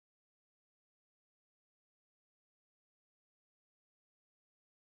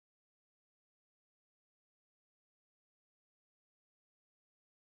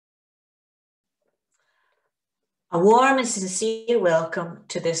A warm and sincere welcome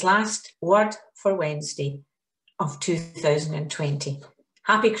to this last Word for Wednesday of 2020.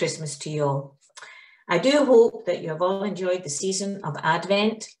 Happy Christmas to you all. I do hope that you have all enjoyed the season of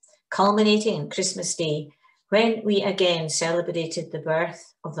Advent, culminating in Christmas Day, when we again celebrated the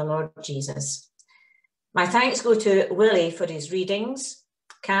birth of the Lord Jesus. My thanks go to Willie for his readings,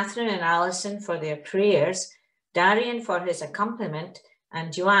 Catherine and Alison for their prayers, Darian for his accompaniment,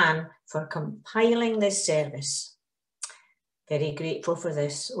 and Joanne for compiling this service. Very grateful for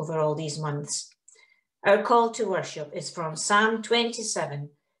this over all these months. Our call to worship is from Psalm 27,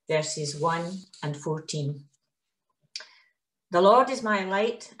 verses 1 and 14. The Lord is my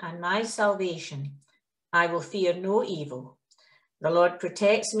light and my salvation. I will fear no evil. The Lord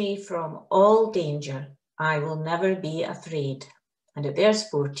protects me from all danger. I will never be afraid. And at verse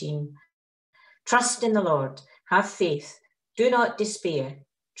 14, trust in the Lord, have faith, do not despair,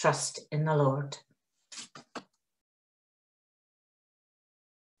 trust in the Lord.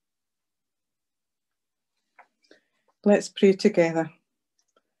 Let's pray together.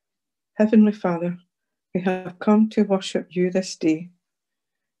 Heavenly Father, we have come to worship you this day,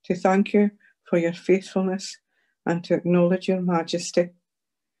 to thank you for your faithfulness and to acknowledge your majesty.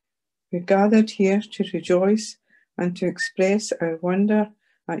 We gathered here to rejoice and to express our wonder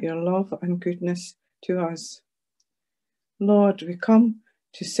at your love and goodness to us. Lord, we come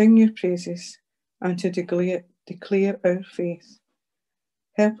to sing your praises and to declare our faith.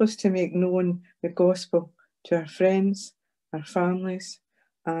 Help us to make known the gospel to our friends, our families,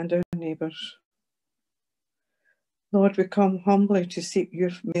 and our neighbours. Lord, we come humbly to seek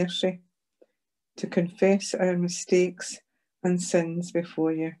your mercy, to confess our mistakes and sins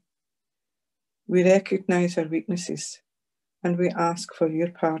before you. We recognise our weaknesses and we ask for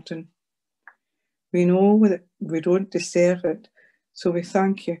your pardon. We know that we don't deserve it, so we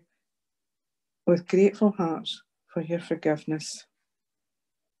thank you with grateful hearts for your forgiveness.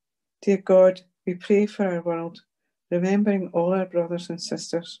 Dear God, we pray for our world, remembering all our brothers and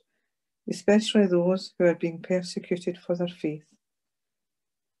sisters, especially those who are being persecuted for their faith.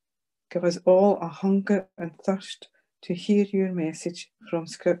 Give us all a hunger and thirst to hear your message from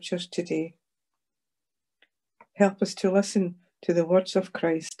Scriptures today. Help us to listen to the words of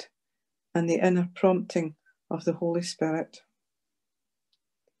Christ and the inner prompting of the Holy Spirit.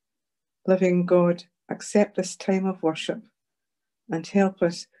 Living God, accept this time of worship and help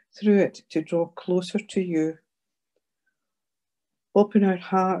us through it to draw closer to you. Open our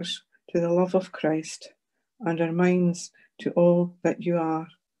hearts to the love of Christ and our minds to all that you are,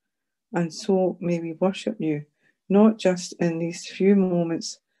 and so may we worship you, not just in these few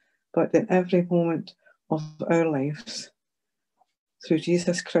moments, but in every moment of our lives. Through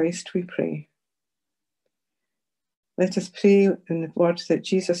Jesus Christ we pray. Let us pray in the words that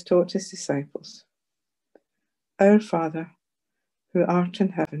Jesus taught his disciples. Our Father, who art in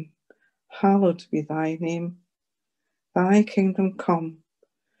heaven, hallowed be thy name. Thy kingdom come,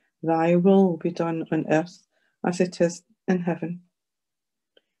 thy will be done on earth as it is in heaven.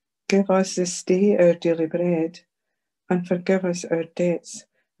 Give us this day our daily bread, and forgive us our debts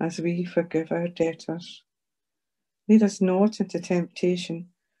as we forgive our debtors. Lead us not into temptation,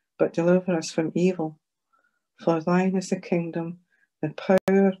 but deliver us from evil. For thine is the kingdom, the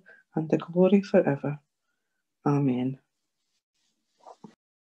power, and the glory forever. Amen.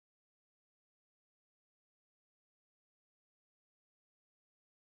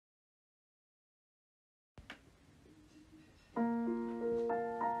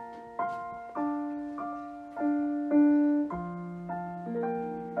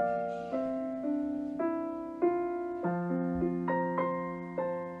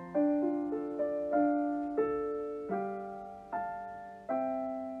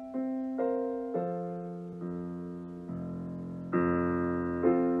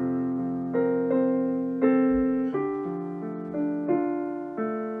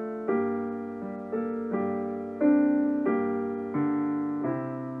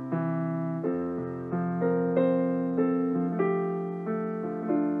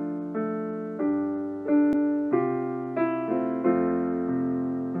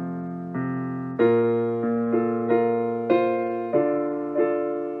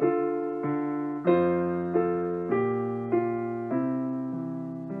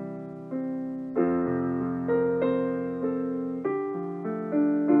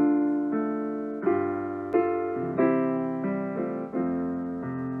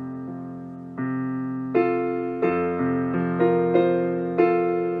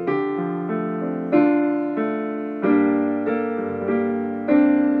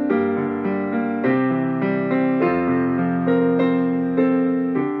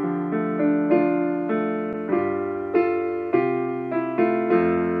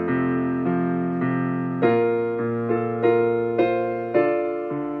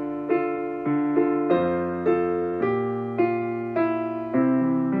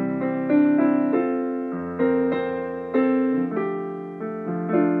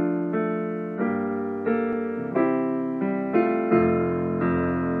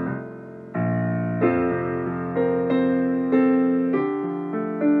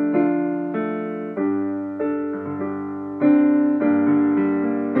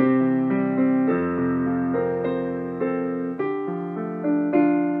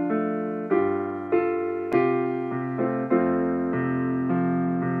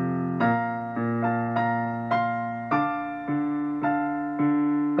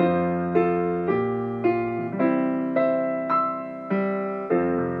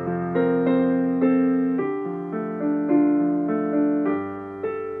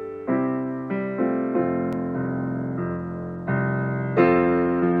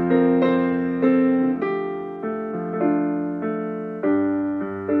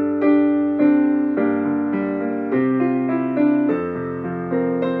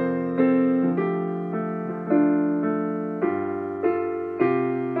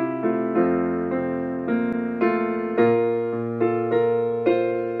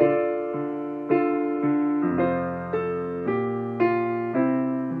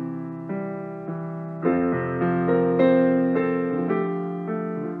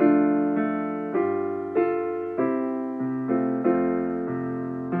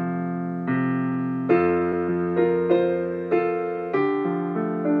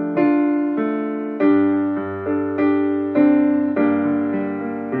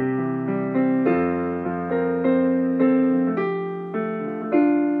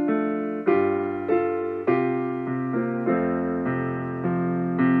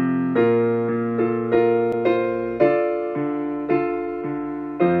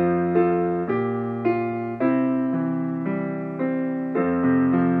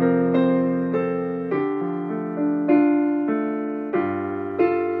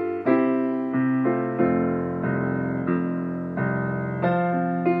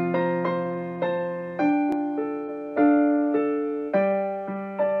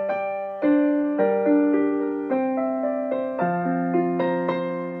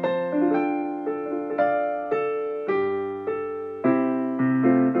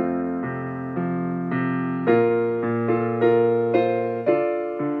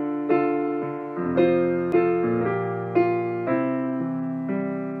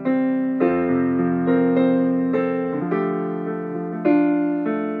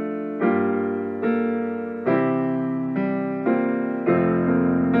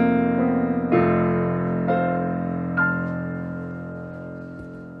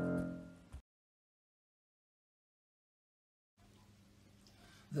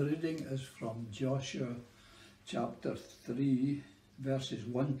 The reading is from Joshua chapter 3, verses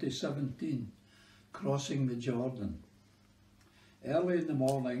 1 to 17, crossing the Jordan. Early in the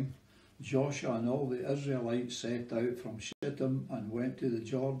morning, Joshua and all the Israelites set out from Shittim and went to the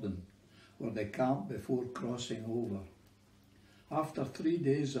Jordan, where they camped before crossing over. After 3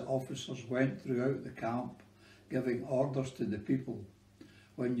 days, the officers went throughout the camp, giving orders to the people.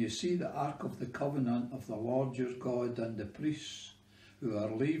 When you see the Ark of the Covenant of the Lord your God and the priests, who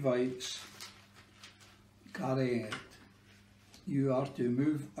are Levites, carrying it, you are to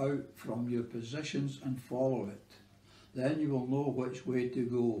move out from your positions and follow it. Then you will know which way to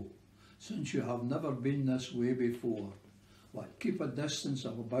go, since you have never been this way before. But keep a distance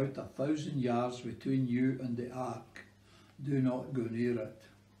of about 1,000 yards between you and the ark. Do not go near it.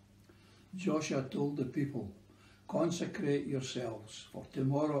 Joshua told the people, consecrate yourselves, for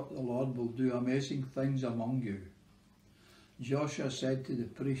tomorrow the Lord will do amazing things among you. Joshua said to the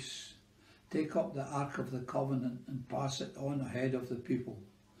priests, take up the Ark of the Covenant and pass it on ahead of the people.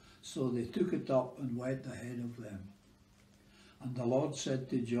 So they took it up and went ahead of them. And the Lord said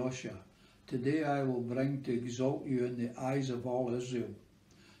to Joshua, today I will bring to exalt you in the eyes of all Israel,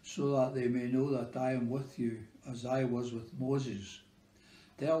 so that they may know that I am with you, as I was with Moses.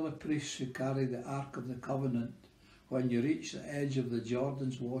 Tell the priests who carry the Ark of the Covenant, when you reach the edge of the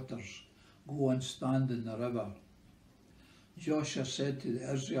Jordan's waters, go and stand in the river. Joshua said to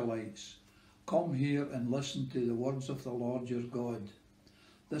the Israelites, come here and listen to the words of the Lord your God.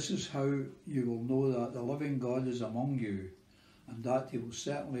 This is how you will know that the living God is among you, and that he will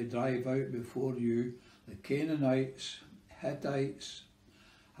certainly drive out before you the Canaanites, Hittites,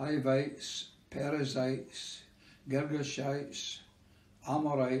 Hivites, Perizzites, Girgashites,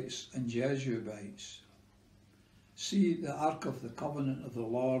 Amorites, and Jebusites. See, the Ark of the Covenant of the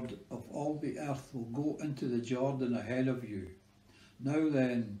Lord of all the earth will go into the Jordan ahead of you. Now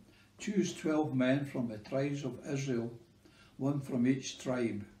then, choose 12 men from the tribes of Israel, one from each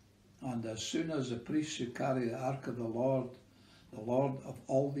tribe. And as soon as the priests who carry the Ark of the Lord of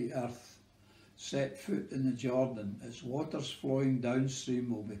all the earth, set foot in the Jordan, its waters flowing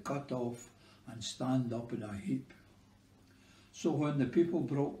downstream will be cut off and stand up in a heap. So when the people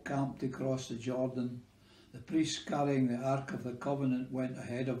broke camp to cross the Jordan, the priests carrying the Ark of the Covenant went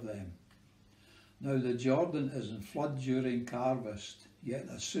ahead of them. Now the Jordan is in flood during harvest, yet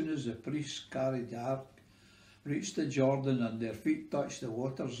as soon as the priests carried the Ark, reached the Jordan and their feet touched the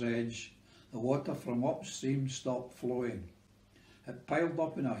water's edge, the water from upstream stopped flowing. It piled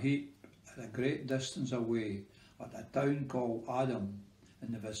up in a heap at a great distance away at a town called Adam,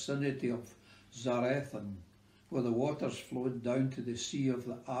 in the vicinity of Zarethan, where the waters flowed down to the Sea of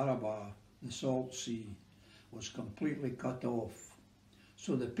the Arabah, the Salt Sea, was completely cut off.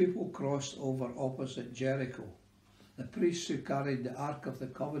 So the people crossed over opposite Jericho. The priests who carried the Ark of the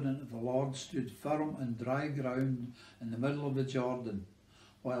Covenant of the Lord stood firm on dry ground in the middle of the Jordan,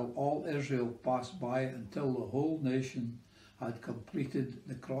 while all Israel passed by until the whole nation had completed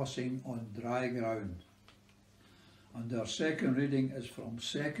the crossing on dry ground. And our second reading is from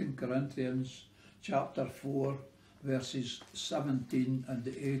 2 Corinthians chapter 4, verses 17 and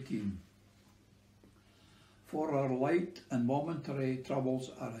 18. For our light and momentary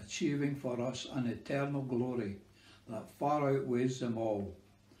troubles are achieving for us an eternal glory that far outweighs them all.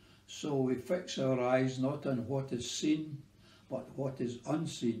 So we fix our eyes not on what is seen, but what is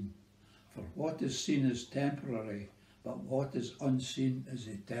unseen. For what is seen is temporary, but what is unseen is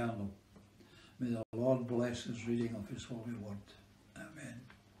eternal. May the Lord bless his reading of his holy word. Amen.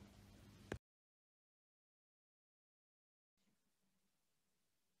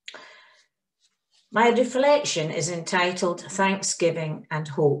 My reflection is entitled Thanksgiving and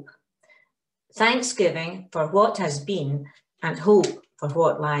Hope. Thanksgiving for what has been and hope for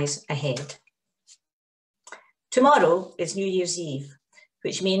what lies ahead. Tomorrow is New Year's Eve,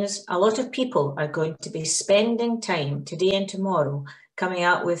 which means a lot of people are going to be spending time today and tomorrow coming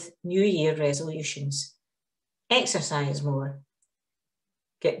out with New Year resolutions. Exercise more,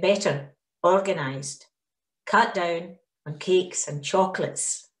 get better, organised, cut down on cakes and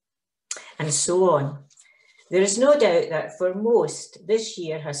chocolates, and so on. There is no doubt that for most, this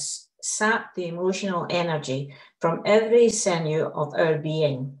year has sapped the emotional energy from every sinew of our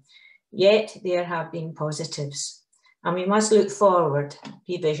being. Yet there have been positives, and we must look forward,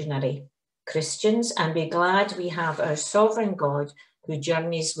 be visionary Christians, and be glad we have our sovereign God who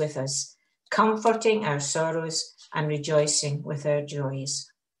journeys with us, comforting our sorrows and rejoicing with our joys.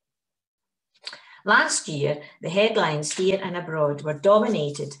 Last year, the headlines here and abroad were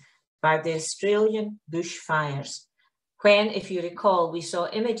dominated by the Australian bushfires, when, if you recall, we saw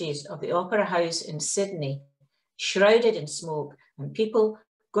images of the Opera House in Sydney shrouded in smoke and people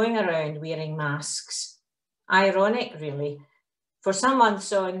going around wearing masks. Ironic, really, for some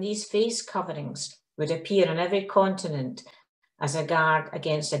months on, these face coverings would appear on every continent as a guard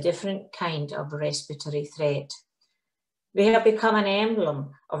against a different kind of respiratory threat. They have become an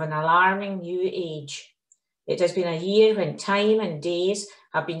emblem of an alarming new age. It has been a year when time and days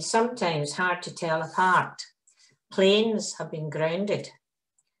have been sometimes hard to tell apart. Planes have been grounded.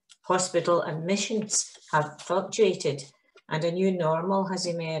 Hospital admissions have fluctuated, and a new normal has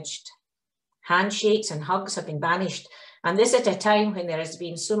emerged. Handshakes and hugs have been banished, and this at a time when there has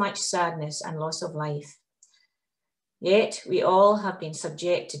been so much sadness and loss of life. Yet we all have been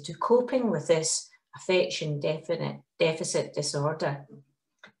subjected to coping with this affection deficit disorder.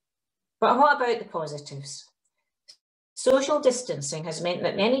 But what about the positives? Social distancing has meant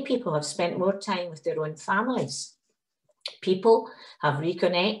that many people have spent more time with their own families. People have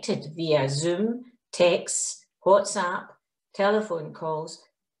reconnected via Zoom, texts, WhatsApp, telephone calls,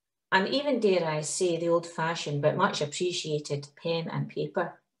 and even, dare I say, the old-fashioned but much appreciated pen and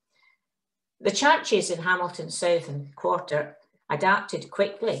paper. The churches in Hamilton South and Quarter adapted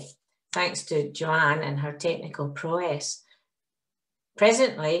quickly, thanks to Joanne and her technical prowess.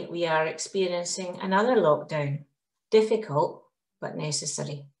 Presently, we are experiencing another lockdown, difficult but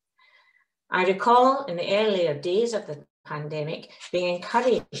necessary. I recall in the earlier days of the pandemic being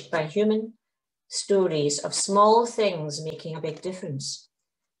encouraged by human stories of small things making a big difference.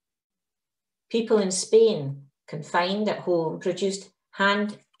 People in Spain, confined at home, produced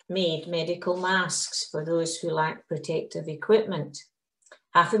handmade medical masks for those who lacked protective equipment.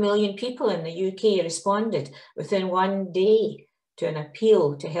 500,000 people in the UK responded within one day to an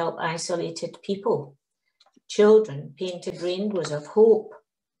appeal to help isolated people. Children painted rainbows of hope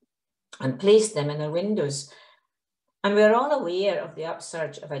and placed them in their windows. And we're all aware of the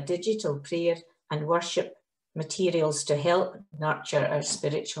upsurge of a digital prayer and worship materials to help nurture our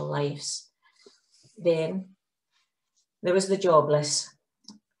spiritual lives. Then there was the jobless,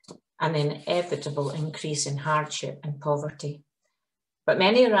 an inevitable increase in hardship and poverty. But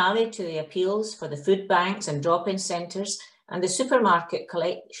many rallied to the appeals for the food banks and drop-in centres, and the supermarket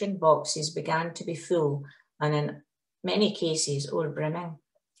collection boxes began to be full and in many cases overbrimming.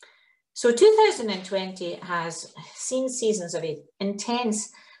 So 2020 has seen seasons of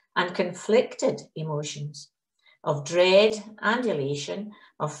intense and conflicted emotions, of dread and elation,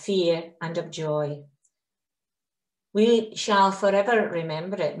 of fear and of joy. We shall forever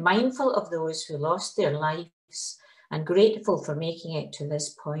remember it, mindful of those who lost their lives and grateful for making it to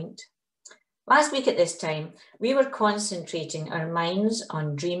this point. Last week at this time, we were concentrating our minds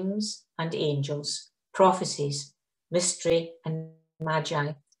on dreams and angels, prophecies, mystery and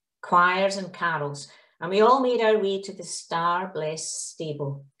magi, choirs and carols, and we all made our way to the star-blessed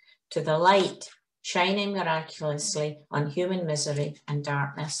stable, to the light shining miraculously on human misery and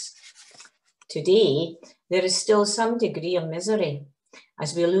darkness. Today, there is still some degree of misery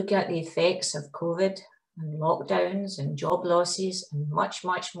as we look at the effects of COVID and lockdowns and job losses and much,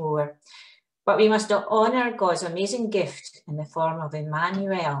 much more. But we must honour God's amazing gift in the form of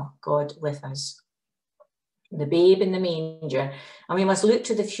Emmanuel, God with us, the babe in the manger. And we must look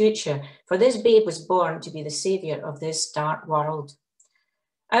to the future, for this babe was born to be the saviour of this dark world.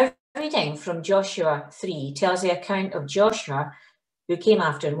 Our reading from Joshua 3 tells the account of Joshua, who came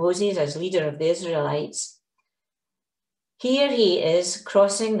after Moses as leader of the Israelites. Here he is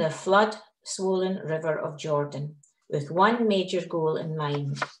crossing the flood-swollen river of Jordan with one major goal in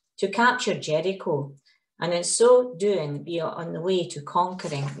mind, to capture Jericho, and in so doing be on the way to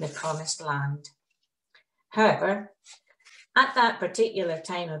conquering the promised land. However, at that particular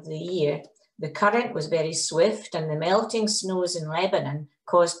time of the year, the current was very swift and the melting snows in Lebanon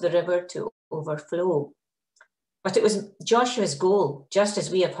caused the river to overflow. But it was Joshua's goal, just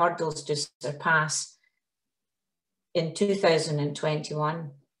as we have hurdles to surpass in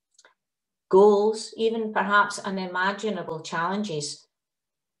 2021. Goals, even perhaps unimaginable challenges.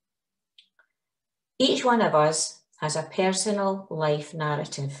 Each one of us has a personal life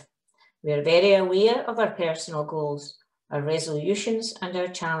narrative. We are very aware of our personal goals, our resolutions and our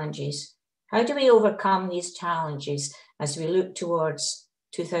challenges. How do we overcome these challenges as we look towards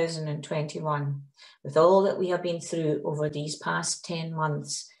 2021 with all that we have been through over these past 10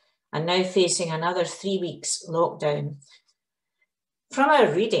 months and now facing another 3 weeks lockdown? From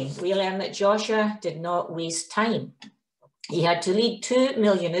our reading, we learn that Joshua did not waste time. He had to lead 2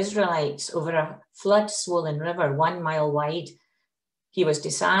 million Israelites over a flood-swollen river 1 mile wide. He was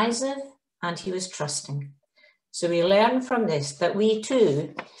decisive and he was trusting. So we learn from this that we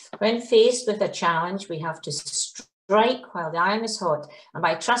too, when faced with a challenge, we have to strike while the iron is hot, and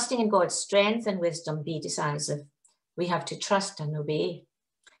by trusting in God's strength and wisdom, be decisive. We have to trust and obey.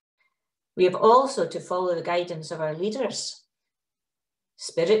 We have also to follow the guidance of our leaders,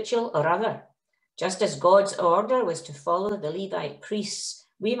 spiritual or other. Just as God's order was to follow the Levite priests,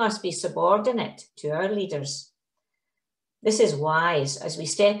 we must be subordinate to our leaders. This is wise as we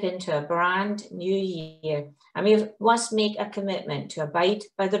step into a brand new year, and we must make a commitment to abide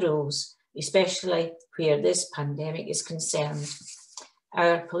by the rules, especially where this pandemic is concerned.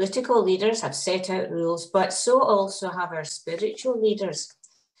 Our political leaders have set out rules, but so also have our spiritual leaders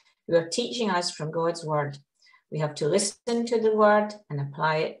who are teaching us from God's word. We have to listen to the word and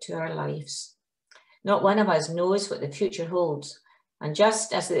apply it to our lives. Not one of us knows what the future holds. And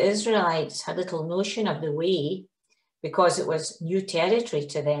just as the Israelites had little notion of the way, because it was new territory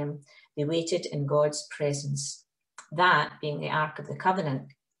to them, they waited in God's presence, that being the Ark of the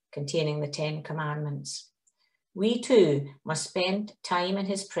Covenant, containing the 10 Commandments. We too must spend time in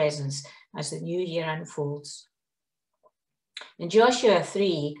his presence as the new year unfolds. In Joshua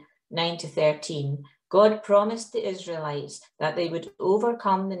 3, 9-13, God promised the Israelites that they would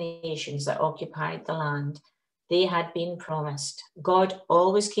overcome the nations that occupied the land. They had been promised. God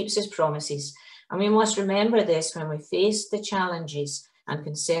always keeps his promises, and we must remember this when we face the challenges and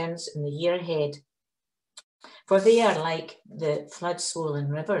concerns in the year ahead. For they are like the flood-swollen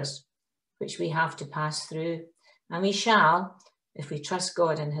rivers, which we have to pass through, and we shall, if we trust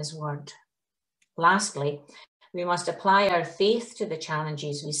God in his word. Lastly, we must apply our faith to the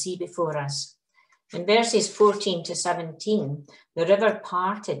challenges we see before us. In verses 14-17, the river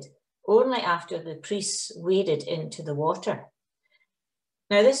parted only after the priests waded into the water.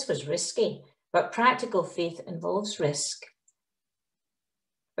 Now, this was risky, but practical faith involves risk.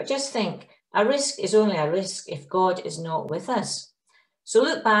 But just think, a risk is only a risk if God is not with us. So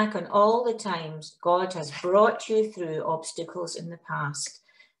look back on all the times God has brought you through obstacles in the past,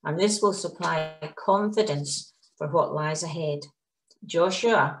 and this will supply confidence for what lies ahead.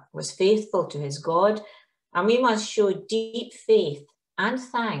 Joshua was faithful to his God, and we must show deep faith and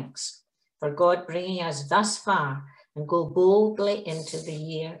thanks for God bringing us thus far and go boldly into the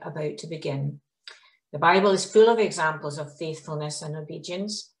year about to begin. The Bible is full of examples of faithfulness and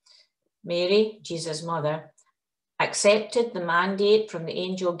obedience. Mary, Jesus' mother, accepted the mandate from the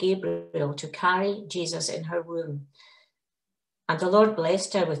angel Gabriel to carry Jesus in her womb, and the Lord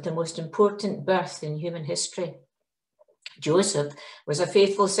blessed her with the most important birth in human history. Joseph was a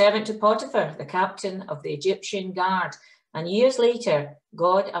faithful servant to Potiphar, the captain of the Egyptian guard, and years later,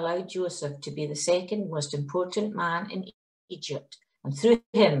 God allowed Joseph to be the second most important man in Egypt, and through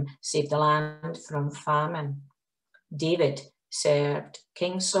him saved the land from famine. David served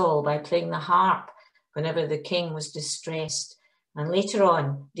King Saul by playing the harp whenever the king was distressed, and later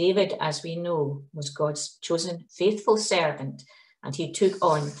on, David, as we know, was God's chosen faithful servant, and he took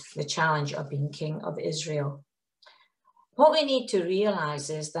on the challenge of being king of Israel. What we need to realize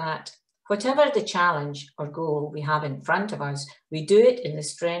is that whatever the challenge or goal we have in front of us, we do it in the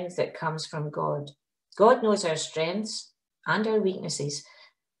strength that comes from God. God knows our strengths and our weaknesses,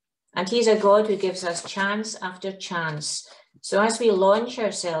 and he's a God who gives us chance after chance. So as we launch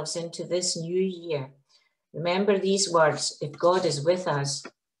ourselves into this new year, remember these words: if God is with us,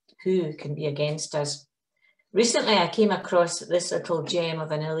 who can be against us? Recently, I came across this little gem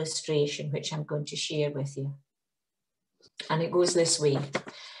of an illustration, which I'm going to share with you. And it goes this way.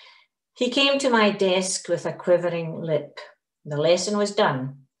 He came to my desk with a quivering lip. The lesson was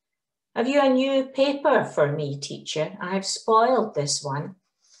done. Have you a new paper for me, teacher? I have spoiled this one.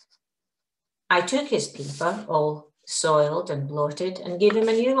 I took his paper, all soiled and blotted, and gave him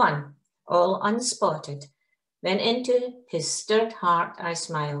a new one, all unspotted. Then into his stirred heart I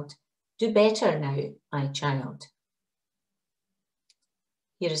smiled. Do better now, my child.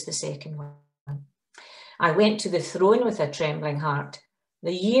 Here is the second one. I went to the throne with a trembling heart.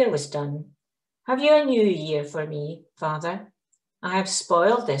 The year was done. Have you a new year for me, Father? I have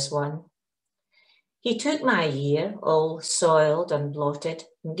spoiled this one. He took my year, all soiled and blotted,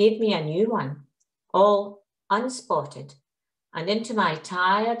 and gave me a new one, all unspotted. And into my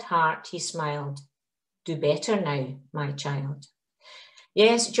tired heart he smiled. Do better now, my child.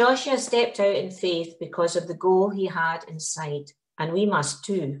 Yes, Joshua stepped out in faith because of the goal he had in sight, and we must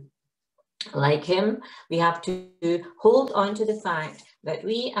too. Like him, we have to hold on to the fact that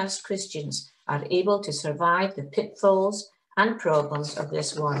we as Christians are able to survive the pitfalls and problems of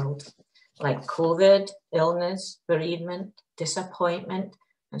this world, like COVID, illness, bereavement, disappointment,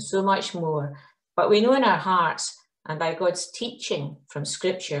 and so much more. But we know in our hearts and by God's teaching from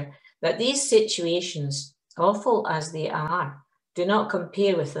Scripture that these situations, awful as they are, do not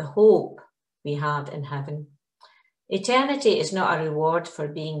compare with the hope we have in heaven. Eternity is not a reward for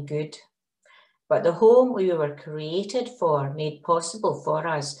being good, but the home we were created for, made possible for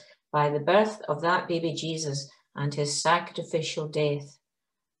us by the birth of that baby Jesus and his sacrificial death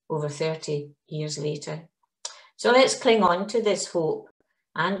over 30 years later. So let's cling on to this hope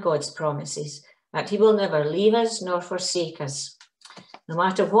and God's promises that he will never leave us nor forsake us. No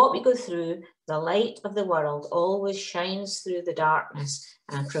matter what we go through, the light of the world always shines through the darkness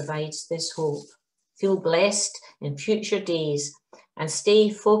and provides this hope. Feel blessed in future days and stay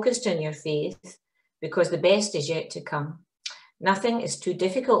focused on your faith because the best is yet to come. Nothing is too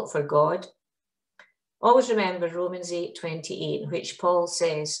difficult for God. Always remember Romans 8:28, in which Paul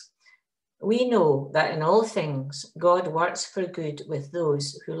says, "We know that in all things God works for good with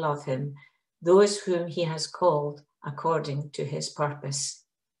those who love him, those whom he has called according to his purpose."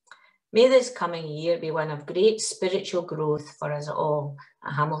 May this coming year be one of great spiritual growth for us all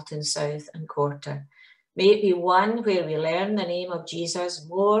at Hamilton South and Quarter. May it be one where we learn the name of Jesus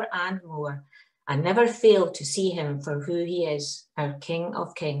more and more and never fail to see him for who he is, our King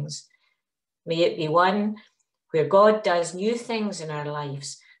of Kings. May it be one where God does new things in our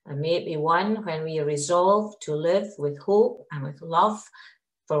lives, and may it be one when we resolve to live with hope and with love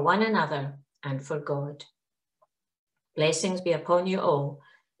for one another and for God. Blessings be upon you all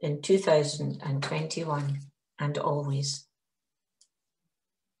in 2021 and always.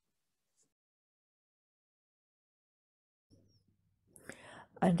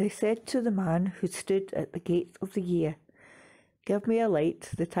 And I said to the man who stood at the gate of the year, "Give me a light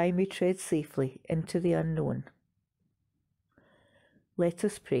that I may tread safely into the unknown." Let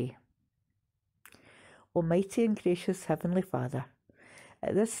us pray. Almighty and gracious Heavenly Father,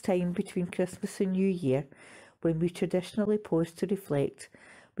 at this time between Christmas and New Year, when we traditionally pause to reflect,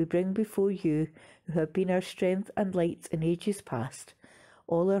 we bring before you, who have been our strength and light in ages past,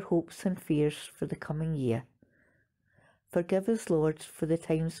 all our hopes and fears for the coming year. Forgive us, Lord, for the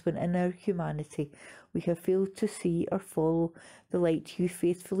times when in our humanity we have failed to see or follow the light you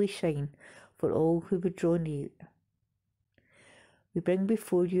faithfully shine for all who would draw near. We bring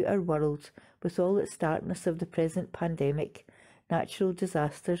before you our world with all its darkness of the present pandemic, natural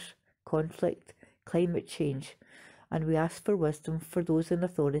disasters, conflict, climate change, and we ask for wisdom for those in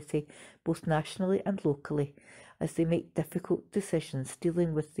authority, both nationally and locally, as they make difficult decisions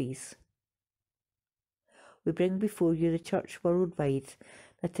dealing with these. We bring before you the Church worldwide,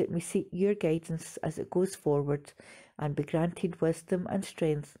 that it may seek your guidance as it goes forward and be granted wisdom and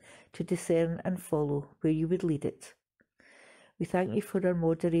strength to discern and follow where you would lead it. We thank you for our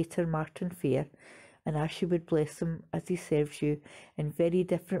moderator, Martin Fair, and ask you would bless him as he serves you in very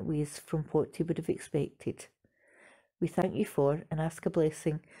different ways from what he would have expected. We thank you for and ask a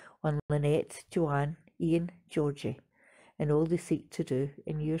blessing on Lynette, Joanne, Ian, Georgie, and all they seek to do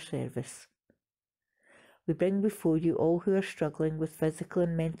in your service. We bring before you all who are struggling with physical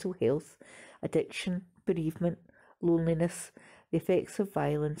and mental health, addiction, bereavement, loneliness, the effects of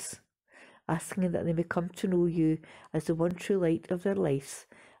violence, asking that they may come to know you as the one true light of their lives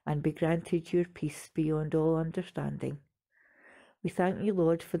and be granted your peace beyond all understanding. We thank you,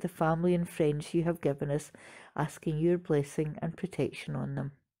 Lord, for the family and friends you have given us, asking your blessing and protection on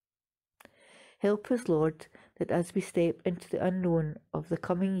them. Help us, Lord, that as we step into the unknown of the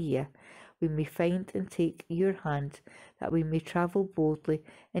coming year, we may find and take your hand, that we may travel boldly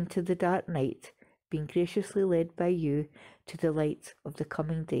into the dark night, being graciously led by you to the light of the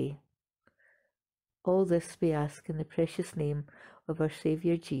coming day. All this we ask in the precious name of our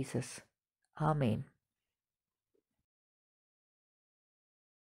Saviour Jesus. Amen.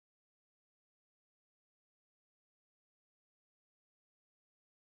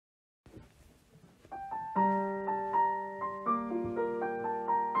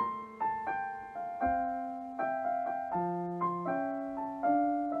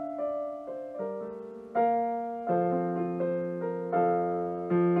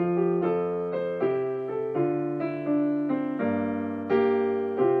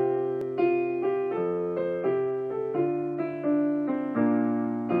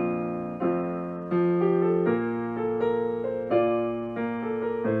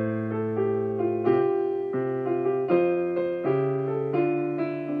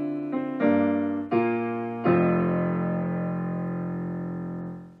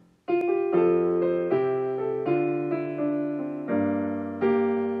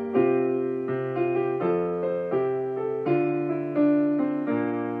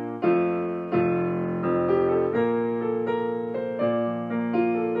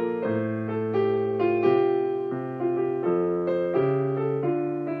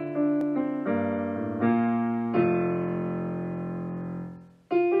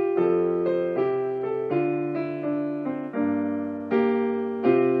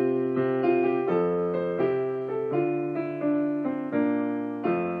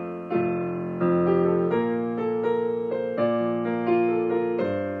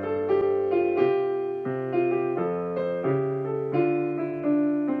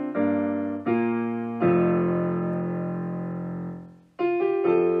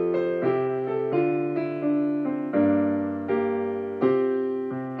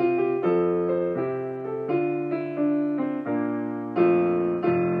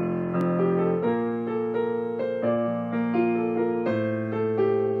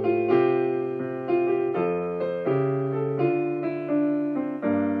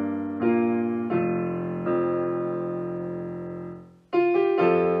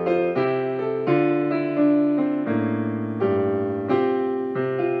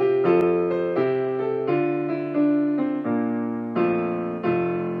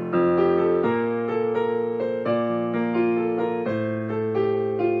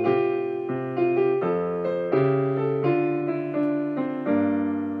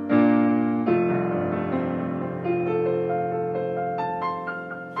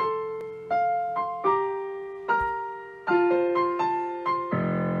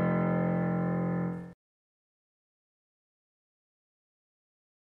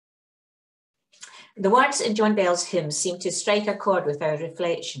 The words in John Bell's hymn seem to strike a chord with our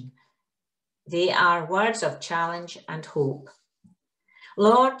reflection. They are words of challenge and hope.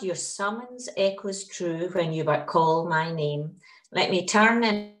 Lord, your summons echoes true when you but call my name. Let me turn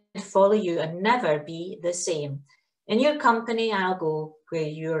and follow you and never be the same. In your company I'll go, where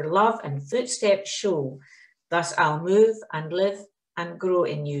your love and footsteps show. Thus I'll move and live and grow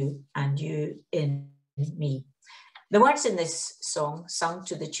in you, and you in me. The words in this song, sung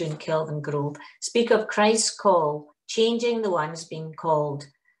to the tune Kelvin Grove, speak of Christ's call, changing the ones being called.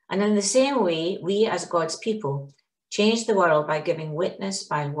 And in the same way, we as God's people change the world by giving witness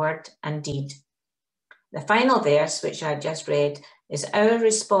by word and deed. The final verse, which I've just read, is our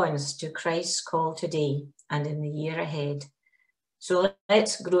response to Christ's call today and in the year ahead. So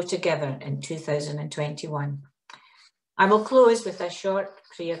let's grow together in 2021. I will close with a short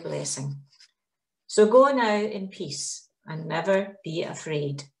prayer blessing. So go now in peace and never be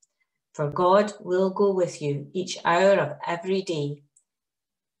afraid, for God will go with you each hour of every day.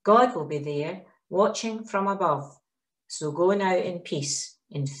 God will be there watching from above. So go now in peace,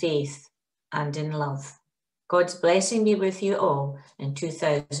 in faith and in love. God's blessing be with you all in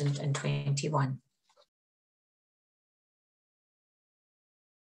 2021.